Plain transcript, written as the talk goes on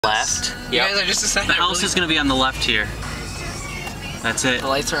Left. You guys are just deciding. The house is gonna be on the left here. That's it. The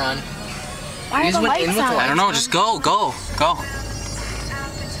lights are on. Why are the lights on? I don't know. Just go. I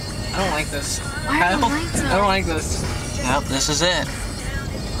don't like this. Why are the lights on? I don't like this. Yep, this is it.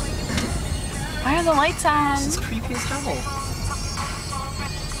 Why are the lights on? This is creepy as hell.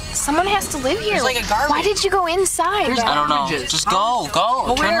 Someone has to live here. There's like a garbage. Why did you go inside? There's I don't know. Garages. Just go.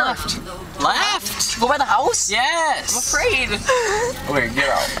 Go Turn where? left. Left. Go by the house? Yes. I'm afraid. Okay, get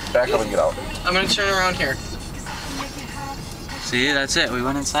out. Back up and get out. I'm gonna turn around here. See, that's it. We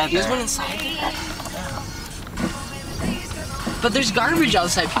went inside You guys there. went inside? But there's garbage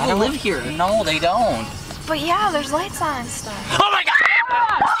outside. I People don't- live here. No, they don't. But yeah, there's lights on and stuff. Oh my God!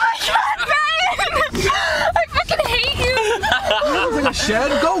 Oh my God, Brian! I fucking hate you! Like a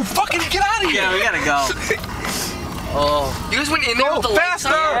shed? Go fucking get out of here! Yeah, we gotta go. Oh. You guys went in there with the lights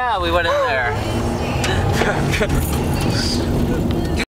on? faster! Yeah, we went in there.